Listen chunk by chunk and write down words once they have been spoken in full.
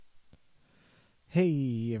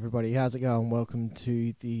Hey everybody, how's it going? Welcome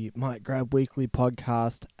to the Might Grab Weekly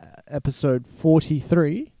podcast, episode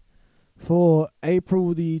 43 for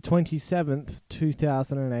April the 27th,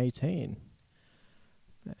 2018.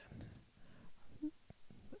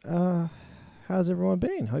 How's everyone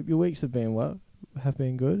been? Hope your weeks have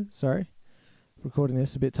been good. Sorry, recording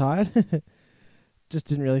this a bit tired. Just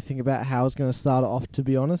didn't really think about how I was going to start it off, to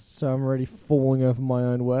be honest, so I'm already falling over my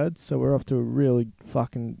own words, so we're off to a really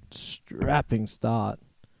fucking strapping start.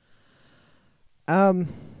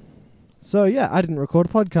 So yeah, I didn't record a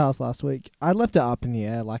podcast last week. I left it up in the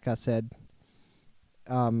air, like I said.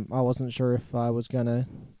 I wasn't sure if I was going to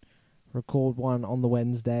record one on the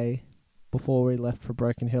Wednesday before we left for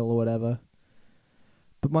Broken Hill or whatever.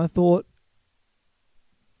 But my thought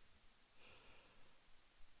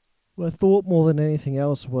more than anything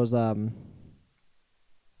else was I'd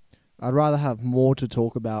rather have more to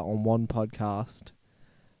talk about on one podcast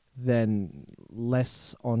than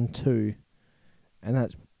less on two. And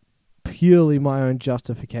that's purely my own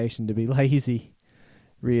justification to be lazy,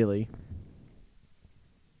 really.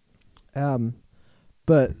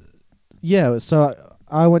 But yeah, so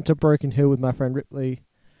I went to Broken Hill with my friend Ripley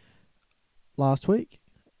last week.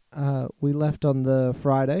 We left on the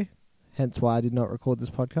Friday, hence why I did not record this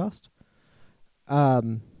podcast.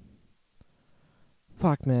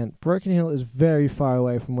 Fuck man, Broken Hill is very far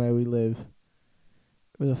away from where we live.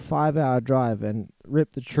 It was a 5-hour drive, and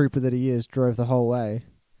Rip, the trooper that he is, drove the whole way.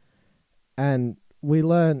 And we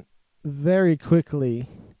learned very quickly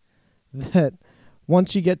that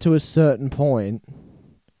once you get to a certain point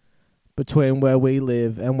between where we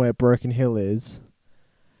live and where Broken Hill is,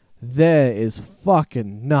 there is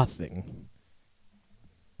fucking nothing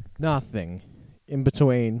in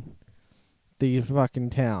between these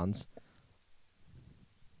fucking towns.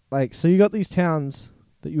 Like, so you got these towns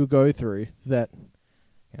that you go through that...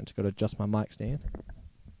 I just got to adjust my mic stand.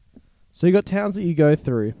 So you got towns that you go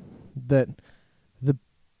through that the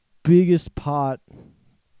biggest part...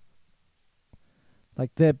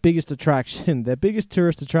 Like, their biggest attraction, their biggest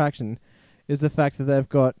tourist attraction is the fact that they've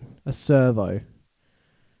got a servo,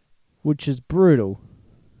 which is brutal.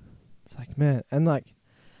 It's like, man, and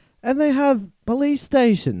they have police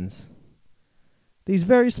stations. These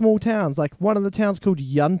very small towns, like one of the towns called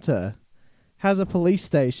Yunta, has a police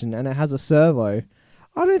station and it has a servo.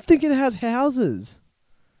 I don't think it has houses.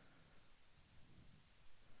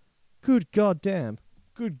 Good goddamn.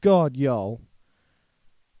 Good god, y'all.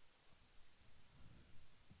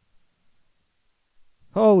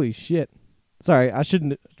 Holy shit. Sorry, I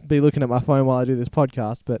shouldn't be looking at my phone while I do this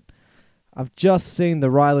podcast, but I've just seen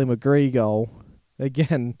the Riley McGree goal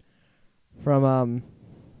again from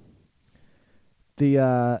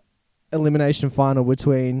the elimination final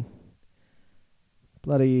between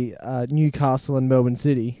bloody Newcastle and Melbourne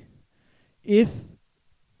City. Even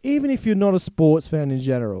if you're not a sports fan in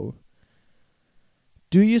general,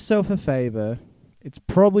 do yourself a favour. It's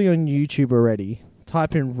probably on YouTube already.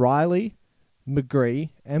 Type in Riley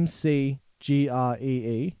McGree, McGree,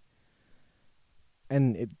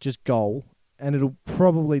 and it just goal. And it'll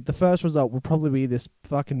probably, the first result will probably be this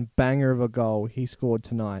fucking banger of a goal he scored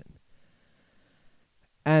tonight.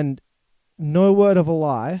 And no word of a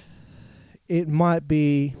lie, it might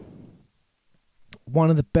be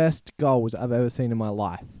one of the best goals I've ever seen in my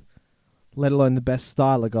life, let alone the best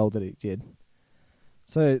style of goal that he did.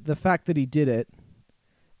 So the fact that he did it,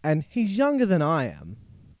 and he's younger than I am,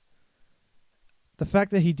 the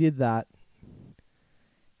fact that he did that,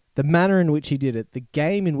 the manner in which he did it, the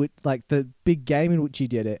game in which, like the big game in which he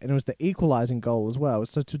did it, and it was the equalising goal as well.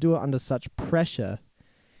 So to do it under such pressure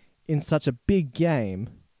in such a big game,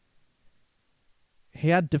 he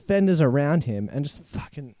had defenders around him and just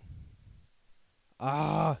fucking...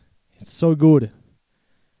 it's so good.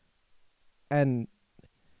 And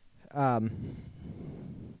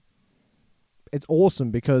it's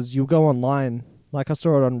awesome because you'll go online, like I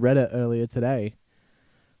saw it on Reddit earlier today.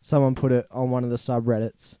 Someone put it on one of the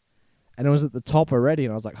subreddits, and it was at the top already,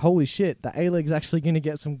 and I was like, holy shit, the A-League's actually going to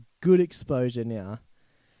get some good exposure now.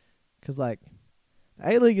 Because, like, the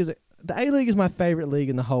A-League is my favorite league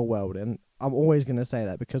in the whole world, and I'm always going to say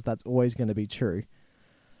that because that's always going to be true.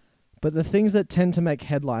 But the things that tend to make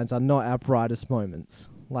headlines are not our brightest moments.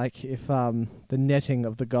 Like if the netting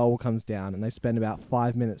of the goal comes down and they spend about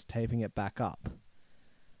 5 minutes taping it back up.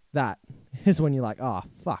 That is when you're like, oh,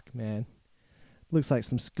 fuck, man. Looks like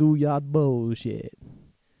some schoolyard bullshit.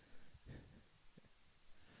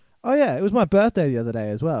 Oh, yeah, it was my birthday the other day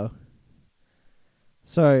as well.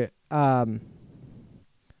 So I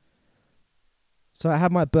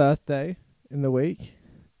had my birthday in the week,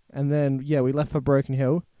 and then, yeah, we left for Broken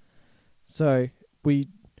Hill. So it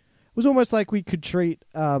was almost like we could treat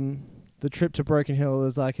the trip to Broken Hill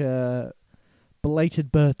as like a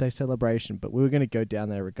belated birthday celebration, but we were going to go down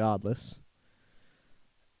there regardless.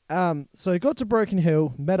 So got to Broken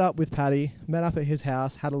Hill, met up with Paddy, met up at his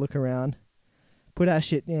house, had a look around, put our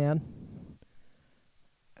shit down,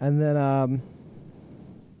 and then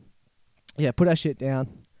put our shit down.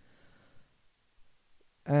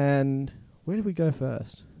 And where did we go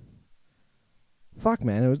first? Fuck,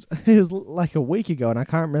 man, it was like a week ago, and I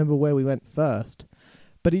can't remember where we went first.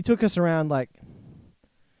 But he took us around, like,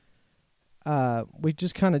 we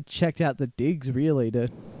just kind of checked out the digs, really, to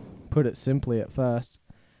put it simply at first.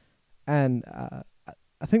 And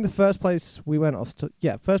I think the first place we went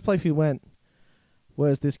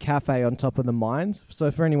was this cafe on top of the mines.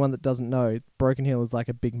 So for anyone that doesn't know, Broken Hill is like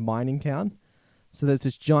a big mining town. So there's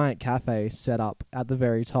this giant cafe set up at the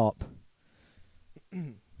very top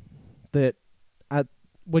that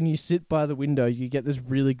when you sit by the window, you get this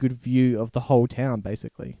really good view of the whole town,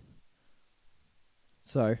 basically.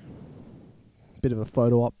 So, bit of a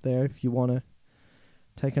photo up there if you want to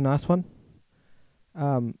take a nice one.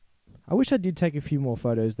 I wish I did take a few more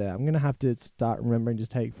photos there. I'm going to have to start remembering to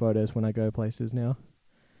take photos when I go places now.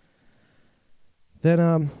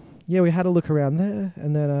 Then, we had a look around there,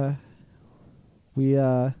 and then we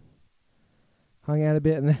hung out a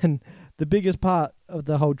bit, and then the biggest part of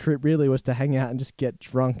the whole trip really was to hang out and just get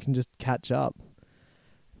drunk and just catch up.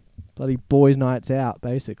 Bloody boys' nights out,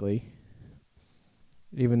 basically.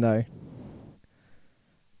 Even though,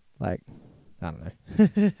 like, I don't know.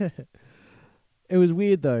 It was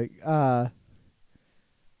weird, though,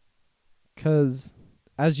 because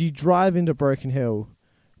as you drive into Broken Hill,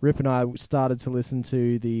 Rip and I started to listen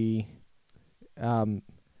to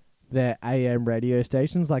their AM radio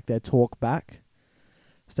stations, like their talk back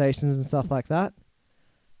stations and stuff like that.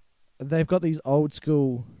 They've got these old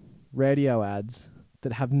school radio ads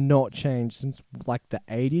that have not changed since like the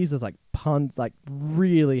 80s. There's like puns, like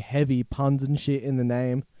really heavy puns and shit in the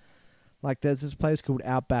name. Like there's this place called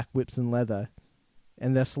Outback Whips and Leather,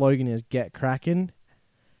 and their slogan is "Get Crackin'."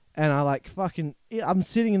 And I like fucking, I'm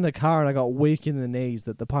sitting in the car and I got weak in the knees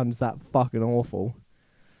that the pun's that fucking awful.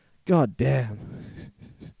 God damn.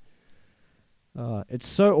 It's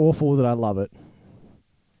so awful that I love it.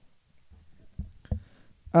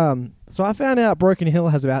 So I found out Broken Hill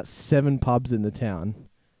has about 7 pubs in the town,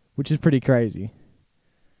 which is pretty crazy.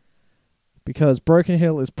 Because Broken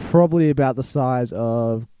Hill is probably about the size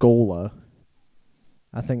of Gawler,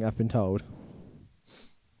 I think I've been told.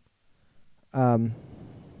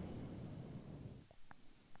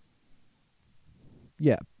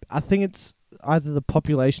 Yeah, I think it's either the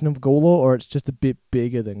population of Gawler or it's just a bit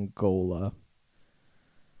bigger than Gawler.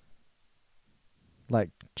 Like,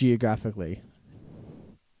 geographically.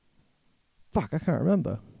 Fuck, I can't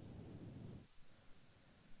remember.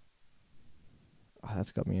 Oh,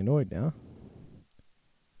 that's got me annoyed now.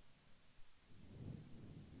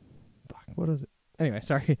 Fuck, what is it? Anyway,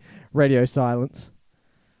 sorry. Radio silence.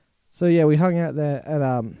 So, yeah, we hung out there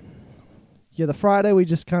and, the Friday we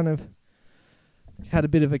just kind of had a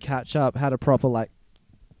bit of a catch-up, had a proper, like,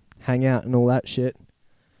 hang out and all that shit.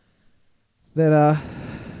 Then,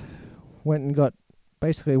 went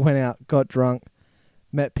out, got drunk,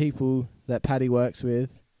 met people that Paddy works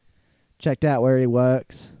with, checked out where he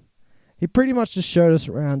works. He pretty much just showed us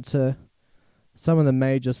around to some of the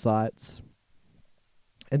major sites.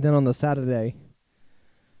 And then on the Saturday,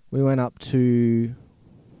 we went up to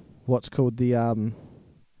what's called the, I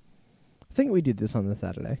think we did this on the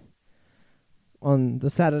Saturday. On the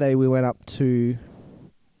Saturday, we went up to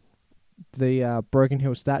the Broken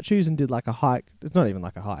Hill statues and did like a hike. It's not even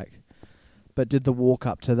like a hike, but did the walk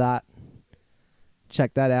up to that.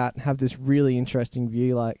 Check that out and have this really interesting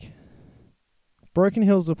view. Like, Broken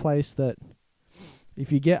Hill's a place that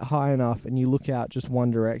if you get high enough and you look out just one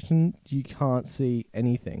direction, you can't see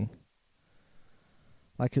anything.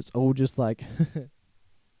 Like, it's all just like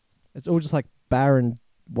barren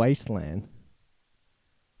wasteland.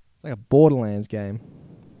 It's like a Borderlands game.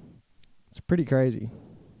 It's pretty crazy.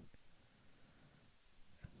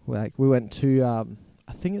 Like, we went to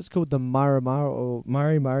I think it's called the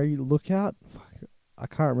Murray Lookout. Fuck, I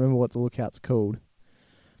can't remember what the lookout's called.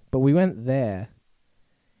 But we went there,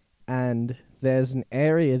 and there's an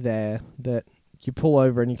area there that you pull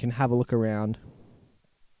over and you can have a look around.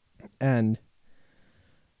 And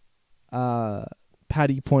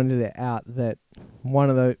Paddy pointed it out that one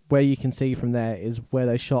of the where you can see from there is where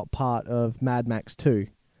they shot part of Mad Max 2,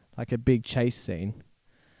 like a big chase scene,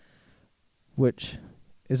 which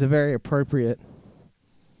is a very appropriate.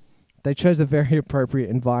 They chose a very appropriate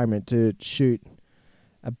environment to shoot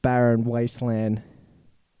a barren wasteland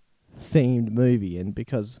themed movie in,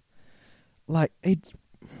 because like it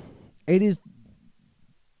is.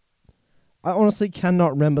 I honestly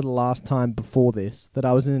cannot remember the last time before this that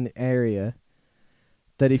I was in an area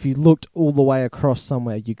that if you looked all the way across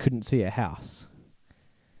somewhere, you couldn't see a house.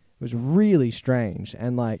 It was really strange.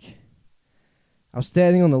 And like, I was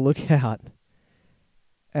standing on the lookout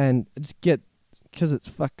and I just get, because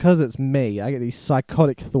it's me, I get these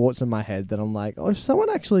psychotic thoughts in my head that I'm like, oh, if someone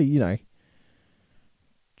actually,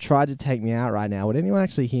 tried to take me out right now, would anyone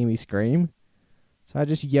actually hear me scream? So I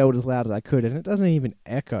just yelled as loud as I could, and it doesn't even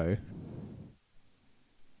echo.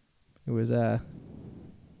 It was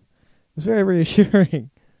very reassuring.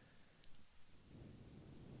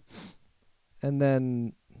 And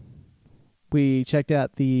then we checked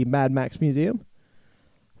out the Mad Max Museum,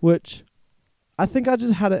 which I think I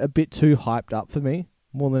just had it a bit too hyped up for me,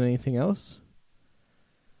 more than anything else.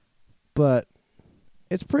 But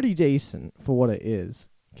it's pretty decent for what it is,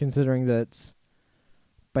 considering that it's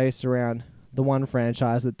based around the one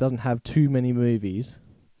franchise that doesn't have too many movies.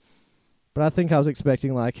 But I think I was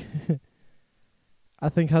expecting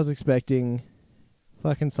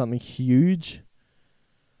fucking something huge.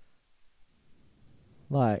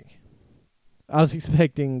 Like, I was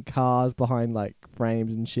expecting cars behind like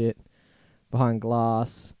frames and shit, behind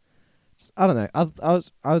glass. I don't know.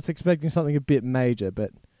 I was expecting something a bit major,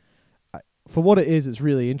 but for what it is, it's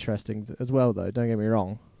really interesting as well, though. Don't get me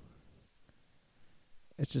wrong.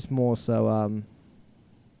 It's just more so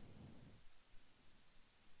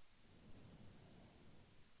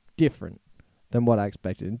different than what I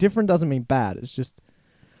expected. And different doesn't mean bad. It's just,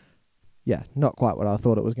 not quite what I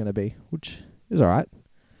thought it was going to be, which is all right.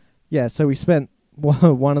 Yeah, so we spent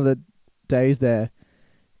one of the days there.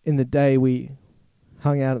 In the day, we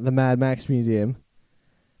hung out at the Mad Max Museum,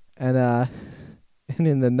 and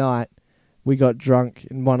in the night, we got drunk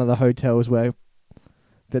in one of the hotels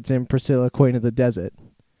that's in Priscilla, Queen of the Desert.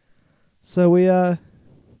 So we're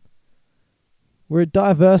a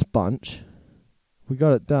diverse bunch. We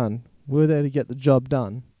got it done. We were there to get the job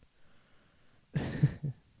done.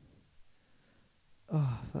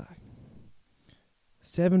 Oh, fuck.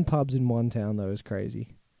 7 pubs in one town, though, is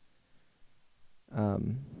crazy.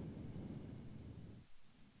 And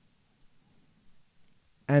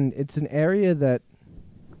it's an area that,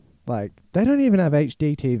 like, they don't even have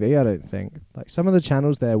HD TV, I don't think. Like, some of the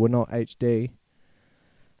channels there were not HD.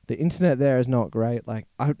 The internet there is not great. Like,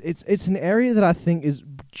 it's an area that I think is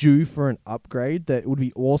due for an upgrade. That it would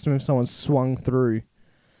be awesome if someone swung through,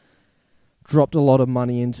 dropped a lot of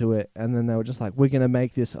money into it, and then they were just like, we're going to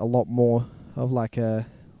make this a lot more of like we're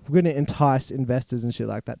going to entice investors and shit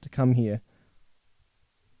like that to come here.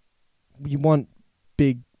 You want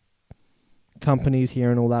big companies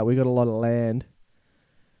here and all that. We got a lot of land.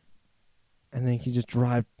 And then you can just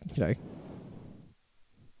drive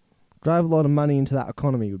a lot of money into that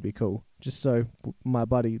economy would be cool. Just so my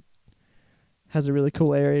buddy has a really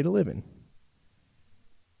cool area to live in.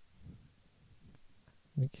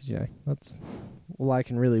 Because, that's all I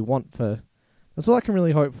can really want for... That's all I can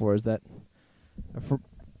really hope for, is that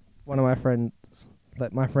one of my friends...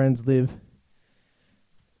 Let my friends live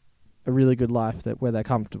a really good life where they're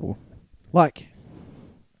comfortable. Like,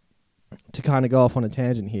 to kind of go off on a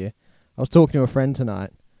tangent here, I was talking to a friend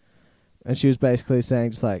tonight, and she was basically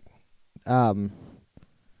saying just like,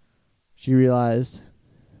 she realized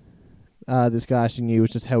this guy she knew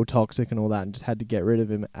was just hell toxic and all that, and just had to get rid of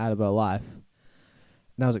him out of her life.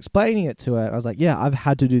 And I was explaining it to her. I was like, yeah, I've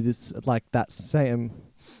had to do this, like that same,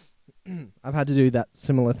 I've had to do that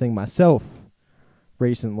similar thing myself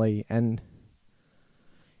recently, and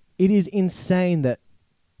it is insane that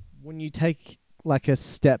when you take like a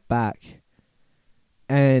step back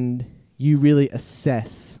and you really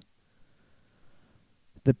assess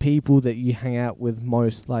the people that you hang out with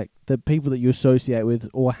most, like the people that you associate with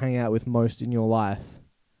or hang out with most in your life,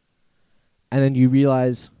 and then you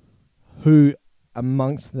realize who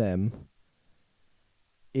amongst them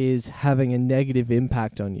is having a negative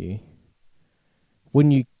impact on you.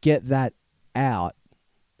 When you get that out,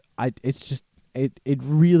 it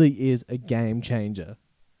really is a game changer.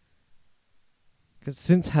 Because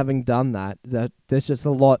since having done that, there's just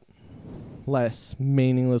a lot less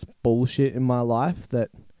meaningless bullshit in my life that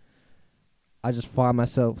I just find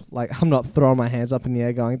myself, like, I'm not throwing my hands up in the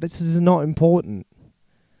air going, this is not important.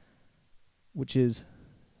 Which is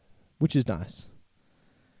nice.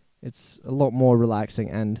 It's a lot more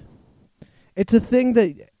relaxing, and it's a thing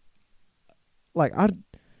that, like,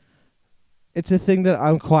 it's a thing that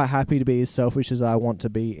I'm quite happy to be as selfish as I want to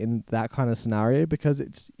be in that kind of scenario, because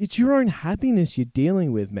it's your own happiness you're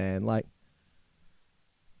dealing with, man. Like,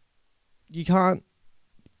 you can't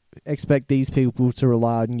expect these people to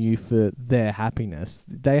rely on you for their happiness.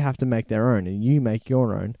 They have to make their own, and you make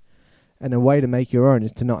your own. And a way to make your own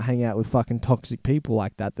is to not hang out with fucking toxic people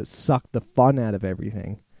like that suck the fun out of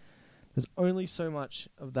everything. There's only so much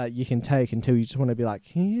of that you can take until you just want to be like,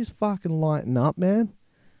 can you just fucking lighten up, man?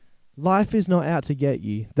 Life is not out to get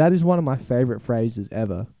you. That is one of my favourite phrases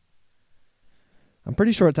ever. I'm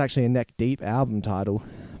pretty sure it's actually a Neck Deep album title,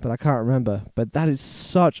 but I can't remember. But that is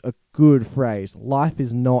such a good phrase. Life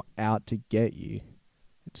is not out to get you.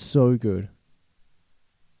 It's so good.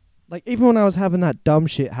 Like, even when I was having that dumb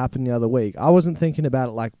shit happen the other week, I wasn't thinking about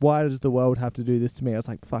it like, why does the world have to do this to me? I was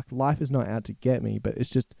like, fuck, life is not out to get me, but it's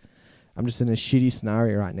just, I'm just in a shitty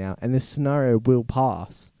scenario right now, and this scenario will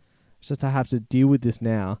pass. It's just I have to deal with this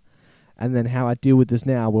now, and then how I deal with this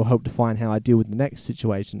now will help define how I deal with the next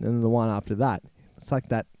situation, and then the one after that. It's like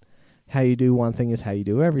that, how you do one thing is how you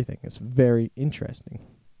do everything. It's very interesting.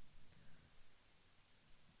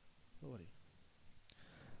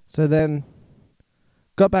 So then,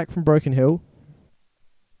 got back from Broken Hill.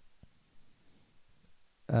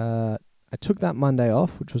 I took that Monday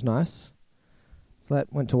off, which was nice.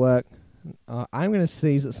 Slept, went to work. I'm going to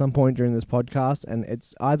sneeze at some point during this podcast, and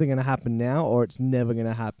it's either going to happen now or it's never going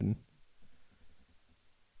to happen.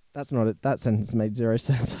 That's not it. That sentence made zero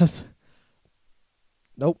sense.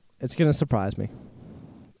 Nope, it's going to surprise me.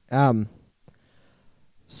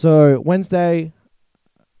 So Wednesday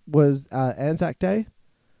was Anzac Day.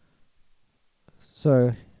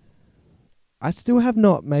 So I still have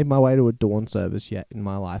not made my way to a dawn service yet in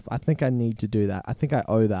my life. I think I need to do that. I think I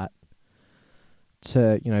owe that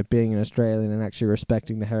to, being an Australian and actually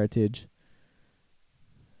respecting the heritage.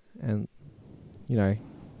 And,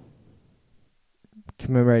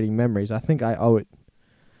 commemorating memories. I think I owe it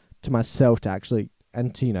to myself to actually,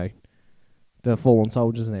 and to, the fallen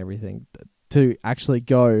soldiers and everything, to actually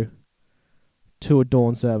go to a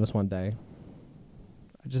dawn service one day.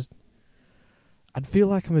 I'd feel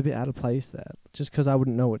like I'm a bit out of place there, just because I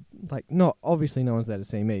wouldn't know what, not, obviously no one's there to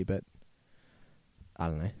see me, but I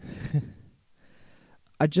don't know.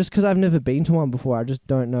 Because I've never been to one before, I just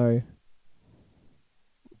don't know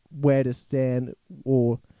where to stand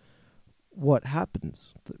or what happens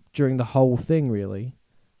during the whole thing, really.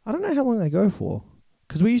 I don't know how long they go for,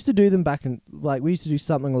 because we used to do them we used to do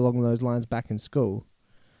something along those lines back in school,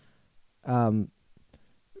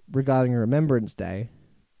 regarding Remembrance Day.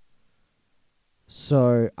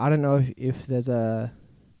 So I don't know if there's a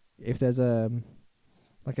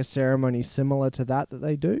ceremony similar to that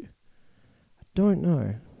they do. I don't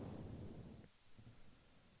know.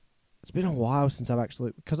 It's been a while since I've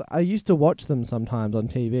actually, because I used to watch them sometimes on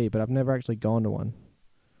TV, but I've never actually gone to one.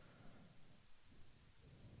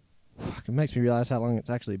 Fuck, it makes me realize how long it's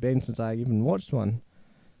actually been since I even watched one.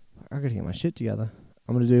 I gotta get my shit together.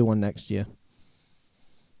 I'm gonna do one next year.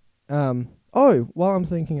 While I'm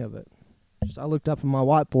thinking of it, I looked up on my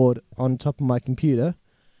whiteboard on top of my computer,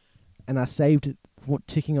 and I saved it,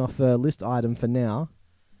 ticking off a list item for now.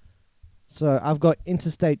 So I've got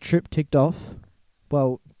interstate trip ticked off.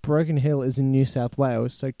 Well, Broken Hill is in New South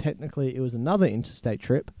Wales, so technically it was another interstate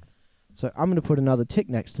trip. So I'm going to put another tick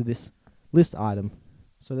next to this list item.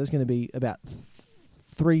 So there's going to be about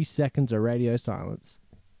 3 seconds of radio silence.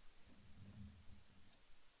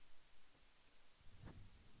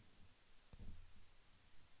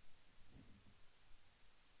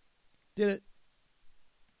 Did it.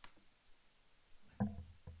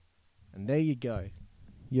 And there you go.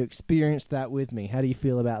 You experienced that with me. How do you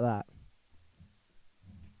feel about that?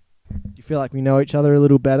 Do you feel like we know each other a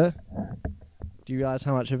little better? Do you realize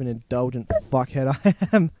how much of an indulgent fuckhead I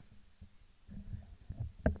am?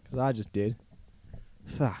 Because I just did.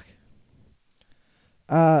 Fuck.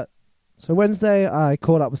 So Wednesday, I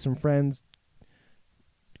caught up with some friends.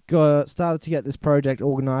 Started to get this project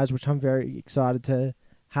organised, which I'm very excited to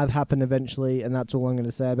have happen eventually, and that's all I'm going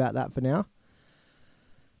to say about that for now.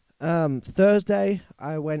 Thursday,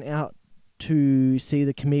 I went out to see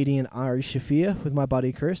the comedian Ari Shafir with my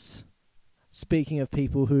buddy Chris. Speaking of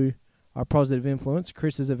people who are positive influence,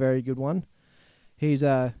 Chris is a very good one. He's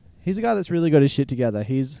a guy that's really got his shit together.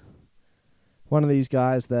 He's one of these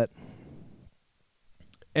guys that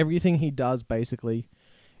everything he does basically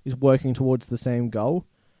is working towards the same goal.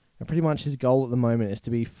 And pretty much his goal at the moment is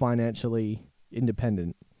to be financially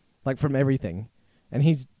independent, from everything. And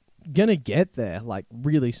he's gonna get there,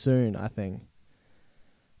 really soon, I think.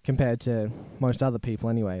 Compared to most other people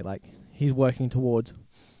anyway. He's working towards,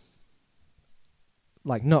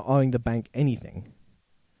 not owing the bank anything.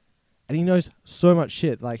 And he knows so much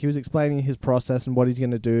shit. He was explaining his process and what he's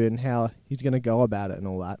gonna do and how he's gonna go about it and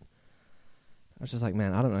all that. I was just like,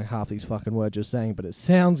 man, I don't know half these fucking words you're saying, but it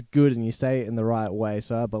sounds good and you say it in the right way,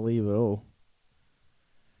 so I believe it all.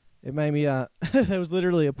 It made me, there was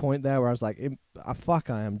literally a point there where I was like, fuck,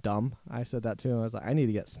 I am dumb. I said that to him. I was like, I need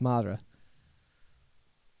to get smarter.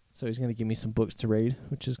 So he's going to give me some books to read,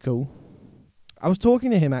 which is cool. I was talking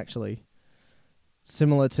to him, actually,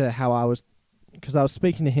 similar to how I was, because I was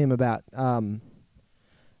speaking to him about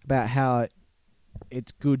how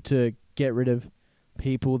it's good to get rid of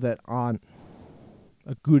people that aren't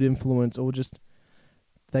a good influence, or just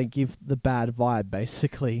they give the bad vibe,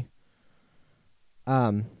 basically.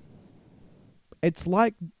 It's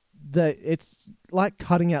like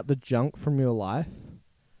cutting out the junk from your life.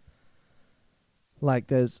 Like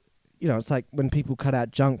there's, it's like when people cut out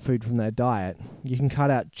junk food from their diet. You can cut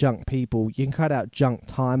out junk people. You can cut out junk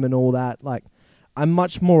time and all that. Like, I'm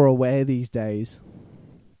much more aware these days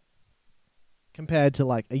compared to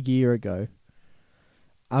like a year ago.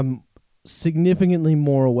 I'm significantly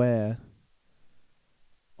more aware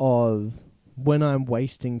of when I'm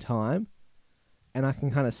wasting time, and I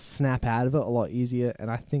can kind of snap out of it a lot easier.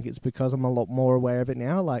 And I think it's because I'm a lot more aware of it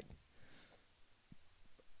now. Like,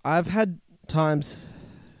 I've had times,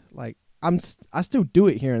 like, I still do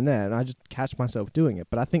it here and there, and I just catch myself doing it.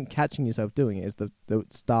 But I think catching yourself doing it is the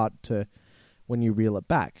start to when you reel it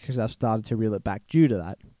back, because I've started to reel it back due to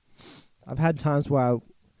that. I've had times where I'll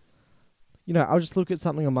just look at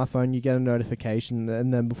something on my phone, you get a notification,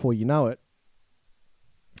 and then before you know it,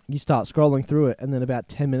 you start scrolling through it, and then about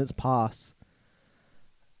 10 minutes pass.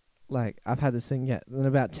 Like, I've had this thing, then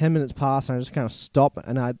about 10 minutes pass, and I just kind of stop,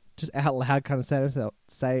 and I just out loud kind of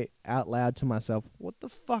say out loud to myself, what the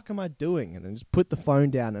fuck am I doing? And then just put the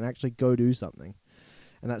phone down and actually go do something.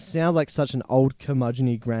 And that sounds like such an old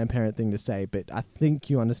curmudgeon-y grandparent thing to say, but I think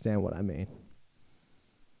you understand what I mean.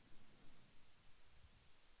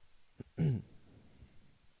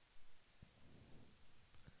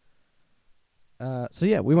 So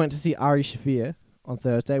yeah, we went to see Ari Shaffir on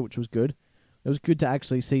Thursday, which was good. It was good to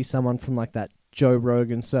actually see someone from like that Joe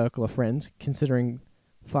Rogan circle of friends, considering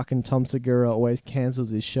fucking Tom Segura always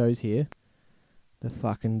cancels his shows here. The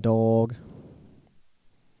fucking dog.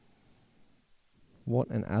 What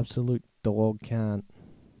an absolute dog can't.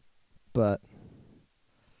 But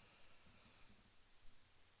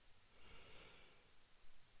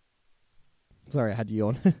sorry, I had to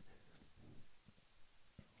yawn.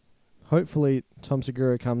 Hopefully Tom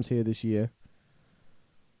Segura comes here this year.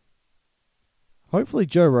 Hopefully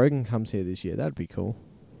Joe Rogan comes here this year. That'd be cool.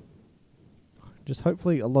 Just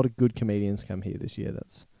hopefully a lot of good comedians come here this year.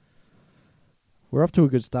 We're off to a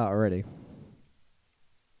good start already.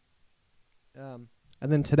 And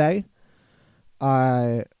then today,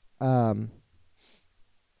 I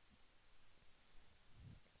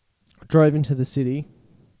drove into the city.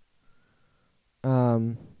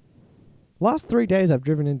 Last 3 days I've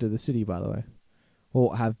driven into the city, by the way.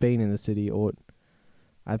 Or have been in the city, or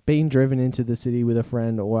I've been driven into the city with a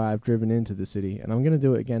friend, or I've driven into the city, and I'm going to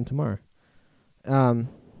do it again tomorrow.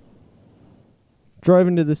 Drove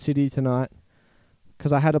into the city tonight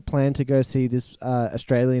because I had a plan to go see this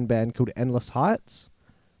Australian band called Endless Heights,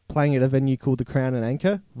 playing at a venue called the Crown and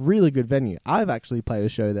Anchor. Really good venue. I've actually played a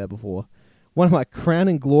show there before. One of my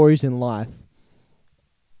crowning glories in life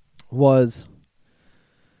was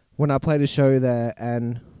when I played a show there,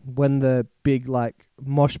 and when the big like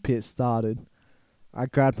mosh pit started, I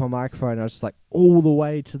grabbed my microphone and I was just like all the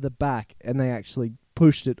way to the back, and they actually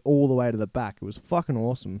pushed it all the way to the back. It was fucking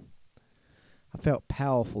awesome. I felt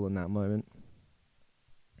powerful in that moment.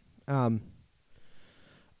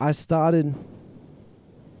 I started,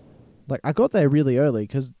 like, I got there really early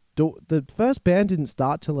because the first band didn't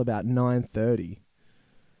start till about 9:30.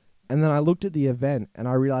 And then I looked at the event and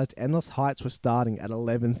I realized Endless Heights was starting at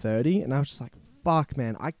 11:30, and I was just like, fuck,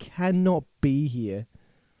 man, I cannot be here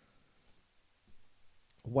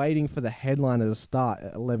waiting for the headliner to start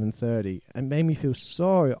at 11:30. It made me feel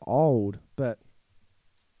so old, but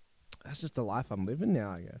that's just the life I'm living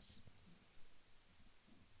now, I guess.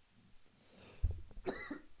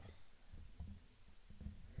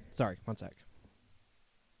 Sorry, one sec.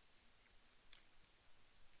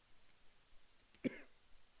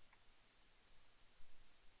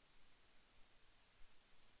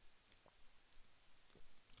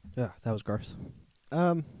 Yeah, that was gross.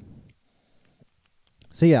 So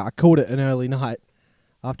yeah, I called it an early night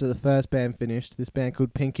after the first band finished. This band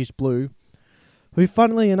called Pinkish Blue, who,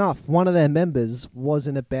 funnily enough, one of their members was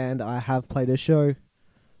in a band I have played a show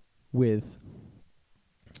with.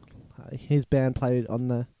 His band played on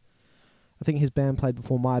the... I think his band played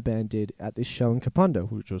before my band did at this show in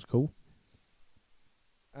Kapunda, which was cool.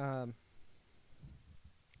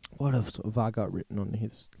 What have I got written on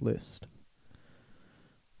his list?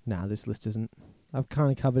 Nah, this list isn't. I've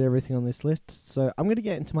kind of covered everything on this list, so I'm going to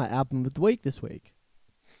get into my album of the week this week.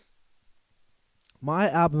 My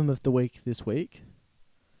album of the week this week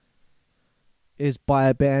is by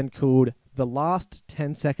a band called The Last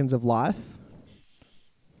 10 Seconds of Life.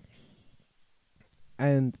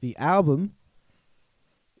 And the album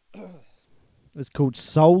is called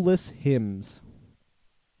Soulless Hymns.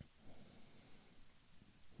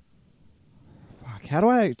 Fuck, how do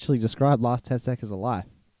I actually describe Last 10 Seconds of Life?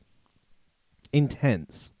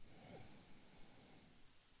 Intense.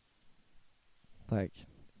 Like,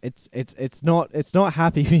 it's not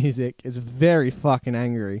happy music. It's very fucking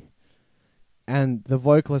angry. And the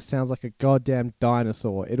vocalist sounds like a goddamn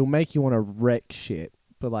dinosaur. It'll make you want to wreck shit,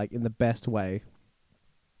 but like in the best way.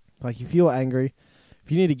 Like if you're angry,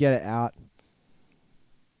 if you need to get it out,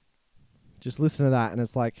 just listen to that and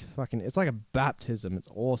it's like a baptism. It's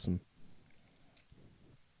awesome.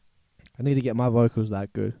 I need to get my vocals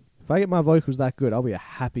that good. If I get my vocals that good, I'll be a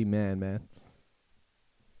happy man.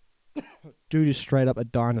 Dude is straight up a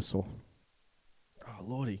dinosaur. Oh,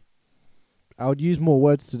 lordy. I would use more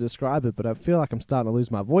words to describe it, but I feel like I'm starting to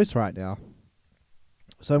lose my voice right now.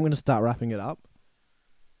 So I'm going to start wrapping it up.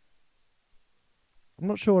 I'm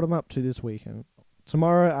not sure what I'm up to this weekend.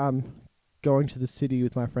 Tomorrow I'm going to the city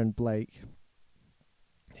with my friend Blake.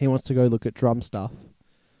 He wants to go look at drum stuff.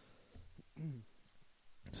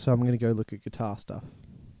 So I'm going to go look at guitar stuff.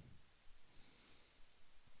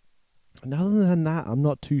 And other than that, I'm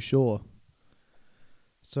not too sure.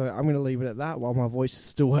 So I'm going to leave it at that while my voice is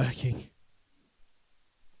still working.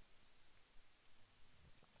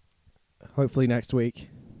 Hopefully next week,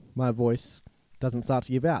 my voice doesn't start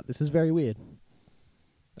to give out. This is very weird.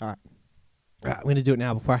 Alright, I'm going to do it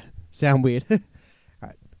now before I sound weird.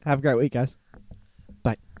 Alright, have a great week, guys.